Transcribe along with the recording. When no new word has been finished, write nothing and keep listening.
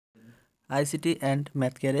ICT and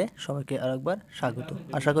math কেয়ারে সবাইকে আরেকবার স্বাগত।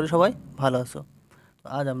 আশা করি সবাই ভালো আছো। তো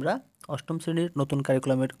আজ আমরা অষ্টম শ্রেণীর নতুন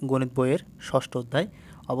কারিকুলামের গণিত বইয়ের ষষ্ঠ অধ্যায়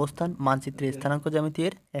অবস্থান মানচিত্রে স্থানাঙ্ক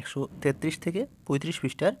জ্যামিতির 133 থেকে 35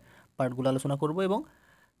 পৃষ্ঠার পাঠগুলো আলোচনা করব এবং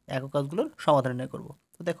একক কাজগুলোর সমাধান নির্ণয় করব।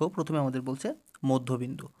 তো দেখো, প্রথমে আমাদের বলছে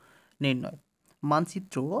মধ্যবিন্দু নির্ণয়।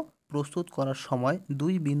 মানচিত্র প্রস্তুত করার সময়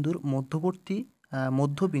দুই বিন্দুর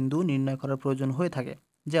মধ্যবিন্দু নির্ণয় করার প্রয়োজন হয়ে থাকে।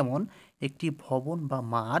 যেমন একটি ভবন বা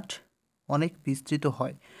মাঠ অনেক বিস্তৃত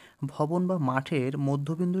হয়, ভবন বা মাঠের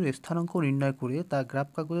মধ্যবিন্দুর স্থানাঙ্ক নির্ণয় করে তা গ্রাফ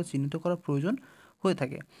কাগজে চিহ্নিত করার প্রয়োজন হয়ে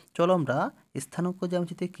থাকে। চলো আমরা স্থানাঙ্ক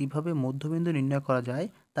জ্যামিতিতে কীভাবে মধ্যবিন্দু নির্ণয় করা যায়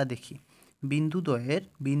তা দেখি।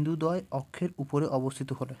 বিন্দুদ্বয় অক্ষের উপরে অবস্থিত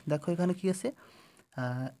হলে, দেখো এখানে কি আছে,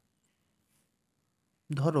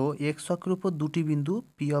 ধরো এক্স অক্ষের উপর দুটি বিন্দু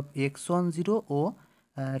P of x10 O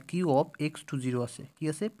Q of x20 আছে। কি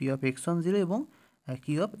আছে? পি অফ x10 এবং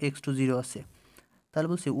কিউ অফ x20 আছে। তাহলে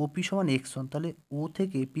বলছে ওপি সমান x1, তাহলে ও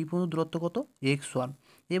থেকে পি পর্যন্ত দূরত্ব কত? x1,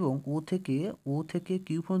 এবং ও থেকে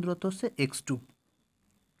কিউ পর্যন্ত দূরত্ব হচ্ছে x2।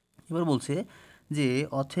 এবার বলছে যে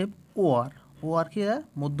অতএব ও আর কি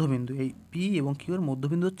মধ্যবিন্দু, এই পি এবং কিউ এর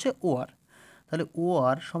মধ্যবিন্দু হচ্ছে ও আর। তাহলে ও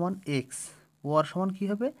আর সমান এক্স, ও আর সমান কী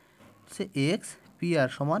হবে? সে এক্স, পি আর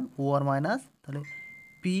সমান ও আর মাইনাস, তাহলে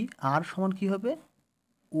পি আর সমান কী হবে?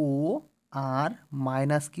 ও আর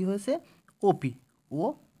মাইনাস কী হয়েছে? ওপি, ও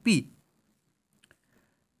পি।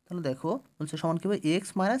 তাহলে দেখো বলছে সমান কী হবে? এক্স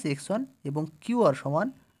মাইনাস x1 এবং কিউ আর সমান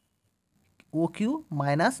ও কিউ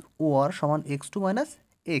মাইনাস ও আর সমান x2 মাইনাস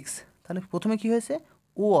এক্স। তাহলে প্রথমে কি হয়েছে?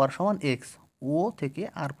 ও আর সমান এক্স, ও থেকে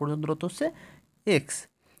আর পর্যন্ত দূরত্ব হচ্ছে এক্স,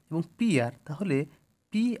 এবং পি আর, তাহলে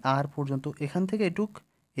পি আর পর্যন্ত এখান থেকে এটুক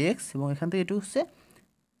এক্স এবং এখান থেকে এটুক হচ্ছে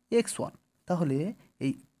x1। তাহলে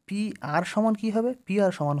এই পি আর সমান কী হবে? পি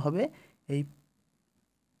আর সমান হবে এই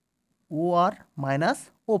ও আর মাইনাস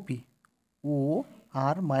ওপি, ও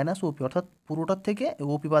আর মাইনাস ওপি, অর্থাৎ পুরোটার থেকে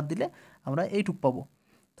ওপি বাদ দিলে আমরা এইটুক পাবো।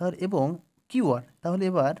 তাহলে এবং কিউ আর, তাহলে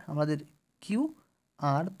এবার আমাদের কিউ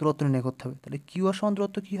আর দূরত্ব নির্ণয় করতে হবে। তাহলে কিউ আর সমান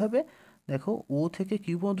দূরত্ব কী হবে? দেখো, ও থেকে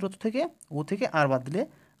কিউ পর্যন্ত দূরত্ব থেকে ও থেকে আর বাদ দিলে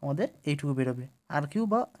আমাদের এইটুকু বেরোবে, আর কিউ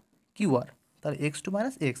বা কিউ আর। তাহলে x2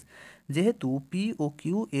 মাইনাস এক্স, যেহেতু পি ও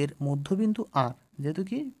কিউ এর মধ্যবিন্দু আর, যেহেতু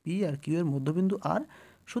কি পি আর কিউ এর মধ্যবিন্দু আর,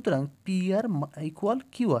 সুতরাং P R equal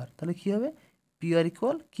Q R. তাহলে কী হবে? P R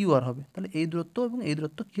equal Q R হবে। তাহলে এই দূরত্ব এবং এই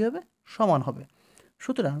দূরত্ব কী হবে? সমান হবে।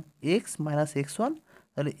 সুতরাং এক্স মাইনাস x1,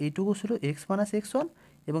 তাহলে এইটুকু ছিল এক্স মাইনাস x1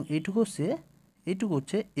 এবং এইটুকু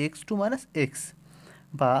হচ্ছে x2 মাইনাস এক্স।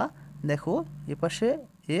 বা দেখো, এপাশে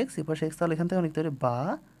এক্স এপাশে এক্স, তাহলে এখান থেকে লিখতে হবে বা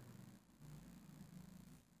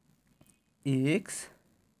এক্স,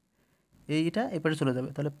 এইটা এপাশে চলে যাবে,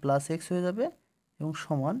 তাহলে প্লাস এক্স হয়ে যাবে এবং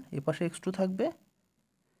সমান এপাশে x2 থাকবে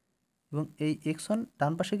এবং এই x1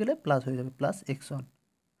 ডান পাশে গেলে প্লাস হয়ে যাবে, প্লাস x1।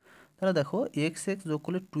 তাহলে দেখো এক্স যোগ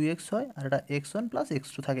করলে 2x হয়, আর এটা x1 প্লাস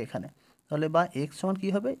x2 থাকে এখানে। তাহলে বা এক্স সমান কী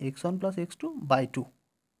হবে? x1 plus x2 by 2।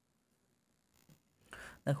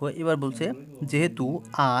 দেখো এবার বলছে যেহেতু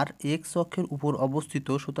আর এক্স অক্ষের উপর অবস্থিত,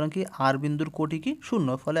 সুতরাং কি আর বিন্দুর কোটি কি? শূন্য।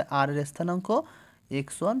 ফলে আর এর স্থানাঙ্ক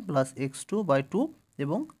x1 প্লাস x2 বাই 2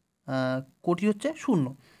 এবং কোটি হচ্ছে শূন্য।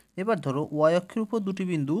 এবার ধরো ওয়াই অক্ষের উপর দুটি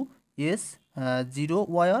বিন্দু এস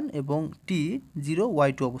 0y1 এবং টি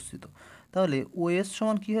 0y2 অবস্থিত। তাহলে ও এস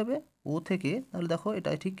সমান কী হবে? ও থেকে, তাহলে দেখো এটা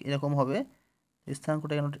ঠিক এরকম হবে,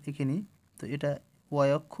 স্থানাঙ্কটা এঁকে নিই। তো এটা ওয়াই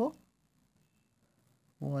অক্ষ,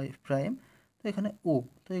 ওয়াই প্রাইম, তো এখানে ও।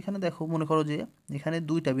 তো এখানে দেখো, মনে করো যে এখানে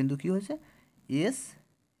দুইটা বিন্দু কী হয়েছে? এস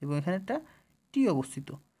এবং এখানে একটা টি অবস্থিত।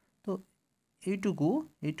 তো এইটুকু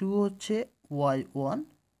হচ্ছে y1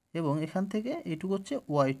 এবং এখান থেকে এইটুকু হচ্ছে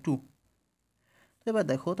y2। তো এবার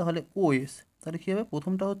দেখো তাহলে ও এস, তাহলে কী হবে?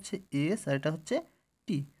 প্রথমটা হচ্ছে এস আর এটা হচ্ছে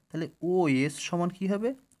টি, তাহলে ও এস সমান কী হবে?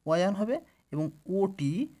 y1 হবে এবং ও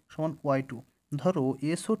টি সমান y2। ধরো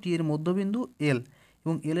এস ও টি এর মধ্যবিন্দু এল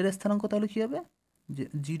এবং এল এর স্থানাঙ্ক তাহলে কী হবে? যে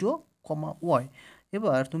 0, y।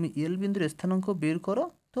 এবার তুমি এল বিন্দুর স্থানাঙ্ক বের করো।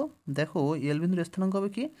 তো দেখো এল বিন্দুর স্থানাঙ্ক হবে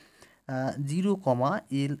কি? 0,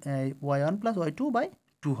 y1 প্লাস y2 বাই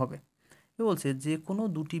 2 হবে। এ বলছে যে কোনো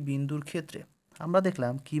দুটি বিন্দুর ক্ষেত্রে আমরা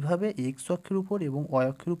দেখলাম কিভাবে এক্স অক্ষের উপর এবং ওয়াই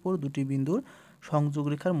অক্ষের উপর দুটি বিন্দুর সংযোগ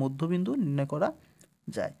রেখার মধ্যবিন্দু নির্ণয় করা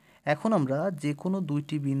যায়। এখন আমরা যে কোনো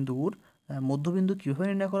দুইটি বিন্দুর মধ্যবিন্দু কীভাবে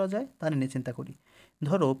নির্ণয় করা যায় তা নিয়ে চিন্তা করি।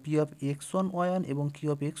 ধরো পি অফ x1y1 এবং কিউ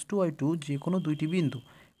অফ x2y2 যে কোনো দুইটি বিন্দু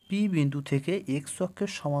পি বিন্দু থেকে এক্স অক্ষের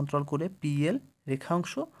সমান্তরাল করে পিএল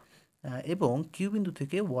রেখাংশ এবং কিউ বিন্দু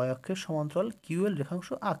থেকে ওয়াই অক্ষের সমান্তরাল কিউএল রেখাংশ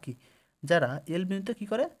আঁকি, যারা এল বিন্দুতে কী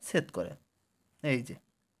করে? ছেদ করে। এই যে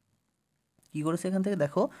কী করেছে এখান থেকে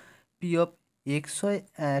দেখো, পি অফ এক্স হয়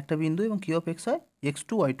একটা বিন্দু এবং কিউ অফ এক্স হয়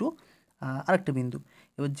x2y2 আরেকটা বিন্দু।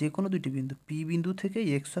 এবার যে কোনো দুইটি বিন্দু পি বিন্দু থেকে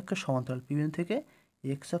এক্স অক্ষের সমান্তরাল, পি বিন্দু থেকে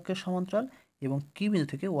এক্স অক্ষের সমান্তরাল এবং কিউ বিন্দু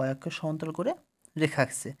থেকে ওয়াই অক্ষের সমান্তরাল করে রেখা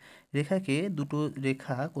আঁকছে। রেখাকে দুটো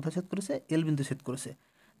রেখা কোথায় ছেদ করেছে? এল বিন্দু ছেদ করেছে।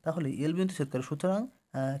 তাহলে এল বিন্দু ছেদ করে, সুতরাং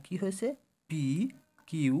কি হয়েছে? পি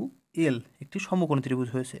কিউ এল একটি সমকোণী ত্রিভুজ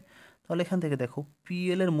হয়েছে। তাহলে এখান থেকে দেখো পি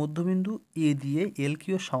এল এর মধ্যবিন্দু এ দিয়ে এল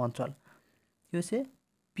কিউ এর সমান্তরাল। কী হয়েছে?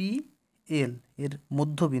 পি এল এর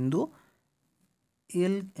মধ্যবিন্দু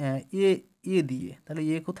এল এ এ দিয়ে, তাহলে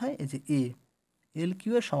এ কোথায়? এই যে এ, এল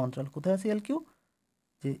কিউ এর সমান্তরাল। কোথায় আছে এল কিউ?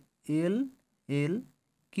 যে এল এল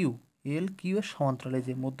কিউ, এল কিউ এর সমান্তরাল এই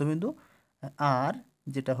যে মধ্যবিন্দু আর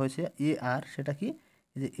যেটা হয়েছে এ আর, সেটা কি?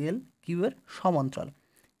 এই যে এল কিউ এর সমান্তরাল।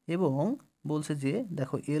 এবং বলছে যে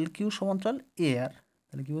দেখো এল কিউ সমান্তরাল এ আর,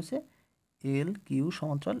 তাহলে কি হচ্ছে? এল কিউ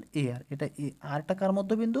সমান্তরাল এ আর। এটা এ আরটা কার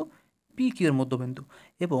মধ্যবিন্দু? পি কিউ এর মধ্যবিন্দু।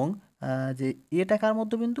 এবং যে এটা কার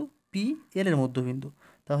মধ্যবিন্দু? পি এল এর মধ্যবিন্দু।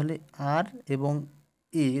 তাহলে আর এবং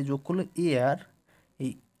এ যোগ করলে এ আর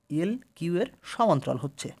এই এল কিউ এর সমান্তরাল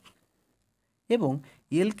হচ্ছে। এবং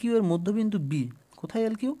এল কিউ এর মধ্যবিন্দু বি, কোথায়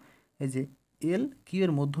এল কিউ? এই যে এল কিউ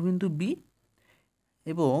এর মধ্যবিন্দু বি।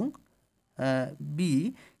 এবং বি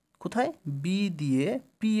কোথায়? বি দিয়ে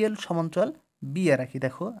পি এল সমান্তরাল বি আর রাখি।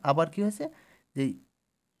 দেখো আবার কি হয়েছে? যে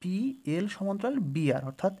পি এল সমান্তরাল বি আর,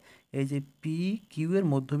 অর্থাৎ এই যে পি কিউ এর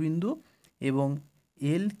মধ্যবিন্দু এবং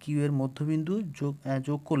এল কিউ এর মধ্যবিন্দু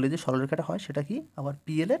যোগ করলে যে সরলরেখাটা হয় সেটা কি? আবার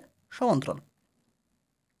পি এল এর সমান্তরাল।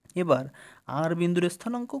 এবার আর বিন্দুর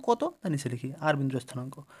স্থানাঙ্ক কত তা নিচে লিখি। আর বিন্দুর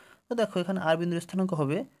স্থানাঙ্ক, তো দেখো এখানে আর বিন্দুর স্থানাঙ্ক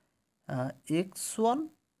হবে x1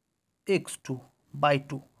 x2 বাই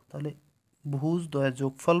 2। তাহলে ভুজ দ্বয়ের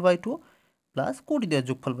যোগফল বাই 2 প্লাস কোটি দ্বয়ের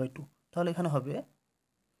যোগফল বাই 2। তাহলে এখানে হবে,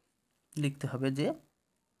 লিখতে হবে যে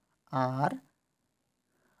আর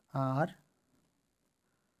আর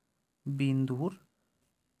বিন্দুর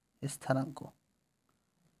স্থানাঙ্ক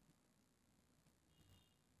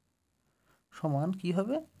সমান কি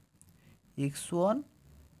হবে? x1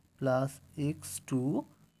 plus x2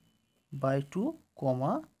 by 2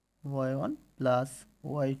 comma y1 plus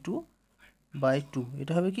y2 by 2।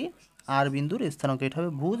 এটা হবে কি? আর বিন্দুর স্থানাঙ্ক। এটা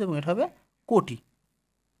হবে ভুজ এবং এটা হবে কোটি।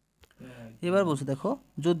 এবার বলছে দেখো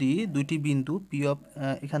যদি দুইটি বিন্দু পি অফ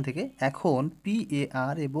এখান থেকে এখন পি এ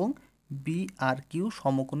আর এবং বি আর কিউ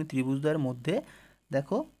সমকোণী ত্রিভুজদ্বয়ের মধ্যে,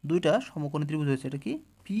 দেখো দুইটা সমকোণী ত্রিভুজ হয়েছে। এটা কি?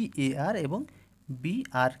 পি এ আর এবং B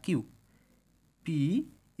R Q. P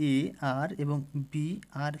A আর এবং বি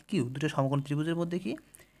আর কিউ দুটো সমকোণী ত্রিভুজের মধ্যে কি?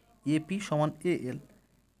 এপি সমান এ এল।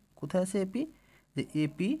 কোথায় আছে এপি? যে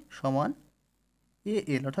এপি সমান এ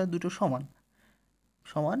এল, অর্থাৎ দুটো সমান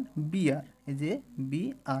সমান বি আর, এই যে বি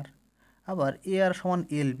আর। আবার এ আর সমান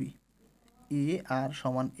এল বি, এ আর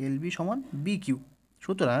সমান এল বি সমান বি কিউ।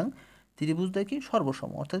 সুতরাং ত্রিভুজদ্বয় কি? সর্বসম,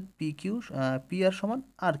 অর্থাৎ পি কিউ পি আর সমান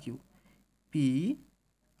আর কিউ, পি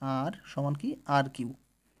আর সমান কি? আর কিউ।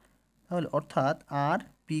 তাহলে অর্থাৎ আর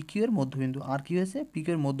পি কিউ এর মধ্যবিন্দু, আর কি হয়েছে? পি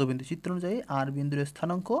কিউ এর মধ্যবিন্দু। চিত্র অনুযায়ী আর বিন্দুর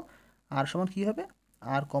স্থানাঙ্ক আর সমান কী হবে?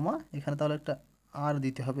 আর কমা এখানে তাহলে একটা আর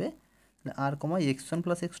দিতে হবে, আর কমা x1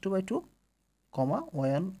 plus x2 by 2 comma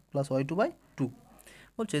y1 plus y2 by 2।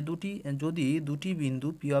 বলছে যদি দুটি বিন্দু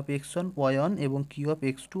পি অফ x1 y1 এবং কিউ অফ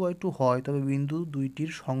x2 y2 হয়, তবে বিন্দু দুইটির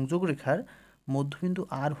সংযোগ রেখার মধ্যবিন্দু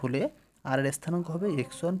আর হলে আর এর স্থানাঙ্ক হবে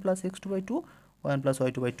x1 plus x2 by 2 y1 plus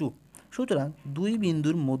y2 by 2। সুতরাং দুই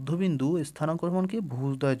বিন্দুর মধ্যবিন্দু স্থানাঙ্ক সমান কি?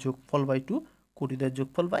 ভুজদ্বয়ের যোগফল বাই 2 কোটিদ্বয়ের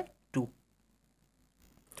যোগফল বাই 2।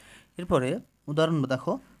 এরপরে উদাহরণ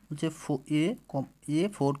দেখো হচ্ছে এ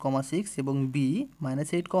 4,6 এবং বি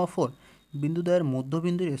 -8,4 বিন্দুদ্বয়ের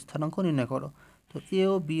মধ্যবিন্দুর স্থানাঙ্ক নির্ণয় করো। তো এ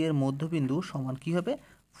ও বি এর মধ্যবিন্দু সমান কি হবে?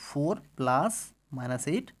 4 প্লাস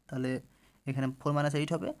 -8, তাহলে এখানে 4 -8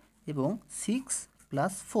 হবে, এবং 6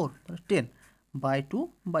 প্লাস 4 তাহলে 10 বাই 2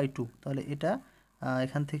 বাই 2। তাহলে এটা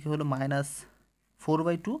এখান থেকে হলো -4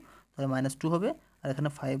 বাই 2, তাহলে -2 হবে। আর এখানে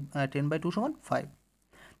 10 বাই 2 সমান 5।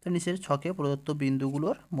 তো নিচের ছকে প্রদত্ত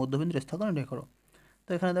বিন্দুগুলোর মধ্যবিন্দুর স্থানাঙ্ক নির্ণয় করো। তো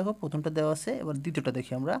এখানে দেখো প্রথমটা দেওয়া আছে, এবার দ্বিতীয়টা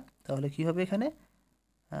দেখি আমরা। তাহলে কি হবে? এখানে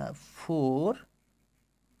 4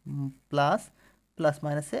 প্লাস প্লাস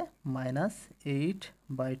মাইনাসে -8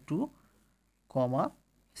 বাই 2 কমা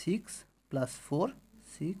 6 প্লাস 4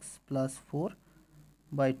 6 + 4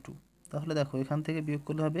 বাই 2। তাহলে দেখো এখান থেকে বিয়োগ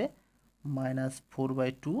করলে হবে -4 বাই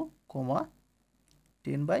 2 কমা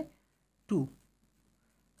 10 বাই 2।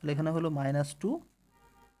 তাহলে এখানে হলো -2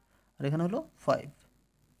 আর এখানে হলো 5।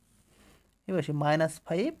 এবার সে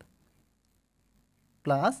 -5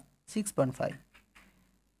 প্লাস 6.5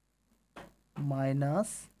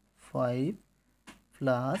 -5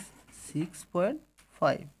 প্লাস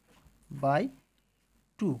 6.5 বাই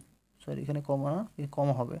 2। সরি এখানে কমা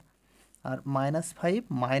কমা হবে। আর -5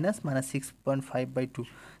 মাইনাস -6.5 বাই 2,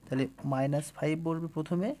 তাহলে -5 বলবে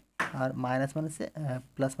প্রথমে, আর মাইনাস মাইনাসে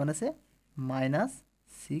প্লাস মাইনাসে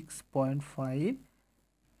 -6.5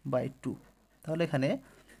 বাই টু। তাহলে এখানে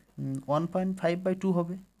 1.5/2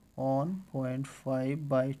 হবে,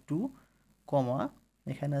 1.5/2 কমা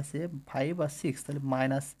এখানে আছে 5 আর 6, তাহলে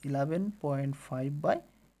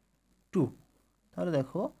 -11.5/2। তাহলে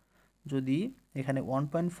দেখো যদি এখানে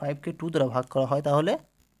 1.5কে 2 দ্বারা ভাগ করা হয় তাহলে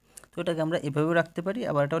তো এটাকে আমরা এভাবেও রাখতে পারি,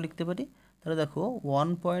 আবার এটাও লিখতে পারি। তাহলে দেখো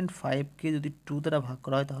 1.5কে যদি 2 দ্বারা ভাগ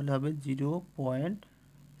করা হয় তাহলে হবে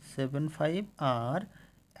 0.75, আর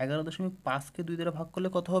 11.5কে 2 দ্বারা ভাগ করলে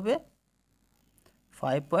কত হবে?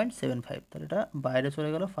 5.75। তাহলে এটা বাইরে চলে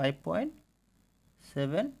গেল,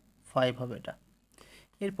 5.75 হবে এটা।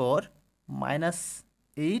 এরপর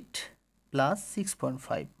 -8 প্লাস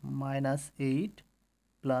 6.5, -8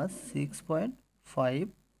 প্লাস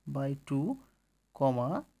 6.5/2 কমা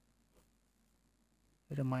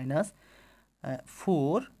এটা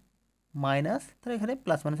 -4 মাইনাস, তাহলে এখানে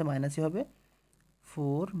প্লাস মাইনাসে মাইনাসই হবে,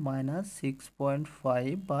 4 -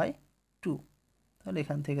 6.5/2। তাহলে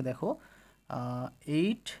এখান থেকে দেখো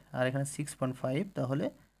 8 আর এখানে 6.5, তাহলে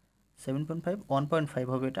 7.5, 1.5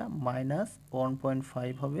 হবে, এটা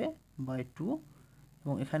 -1.5 হবে বাই 2,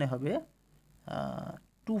 এবং এখানে হবে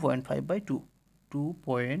 2.5/2,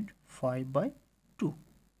 2.5/2।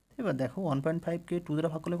 এবার দেখো 1.5কে 2 দ্বারা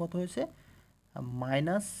ভাগ করলে কত হয়েছে?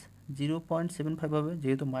 -0.75 হবে,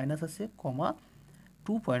 যেহেতু মাইনাস আছে, কমা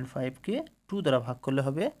 2.5কে 2 দ্বারা ভাগ করলে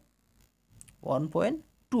হবে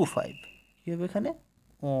 1.25। কী হবে এখানে?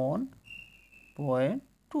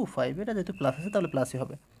 1.25। এটা যেহেতু প্লাস আছে তাহলে প্লাসই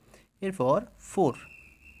হবে। এরপর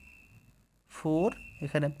 4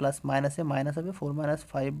 এখানে প্লাস মাইনাসে মাইনাস হবে, 4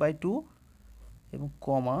 - 5/2 এবং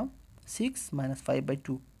কমা 6 -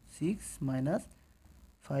 5/2, 6 -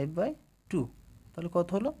 5/2। তাহলে কত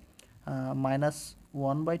হলো?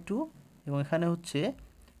 -1/2, এবং এখানে হচ্ছে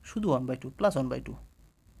শুধু 1/2, প্লাস 1/2।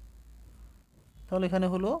 তাহলে এখানে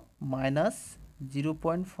হলো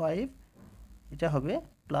 -0.5, এটা হবে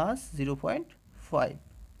 +0.5।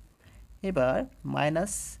 এবার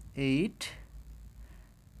 -8,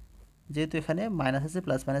 যেহেতু এখানে মাইনাস আছে,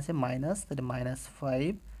 প্লাস মাইনাসে মাইনাস, তাহলে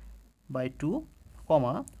 -5/2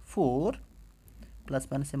 কমা 4 প্লাস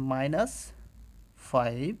মাইনাসে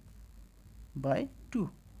 -5/2।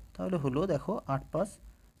 তাহলে হলো দেখো 8×5,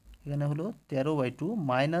 এখানে হলো 13/2,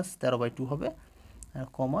 -13/2 হবে, আর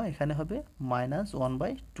কমা এখানে হবে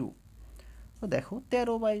 -1/2। তো দেখো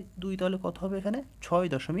 13/2 তাহলে কত হবে? এখানে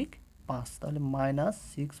 6.5, তাহলে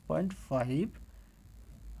 -6.5,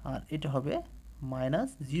 আর এটা হবে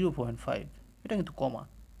 -0.5, এটা কিন্তু কমা।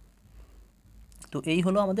 তো এই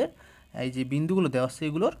হলো আমাদের এই যে বিন্দুগুলো দেওয়া আছে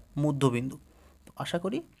এগুলোর মধ্যবিন্দু। তো আশা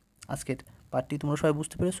করি আজকের পাঠটি তোমরা সবাই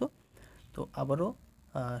বুঝতে পেরেছো। তো আবারও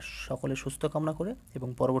সকলের সুস্থ কামনা করে এবং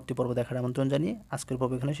পরবর্তী পর্ব দেখার আমন্ত্রণ জানিয়ে আজকের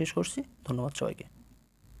পর্ব এখানে শেষ করছি। ধন্যবাদ সবাইকে।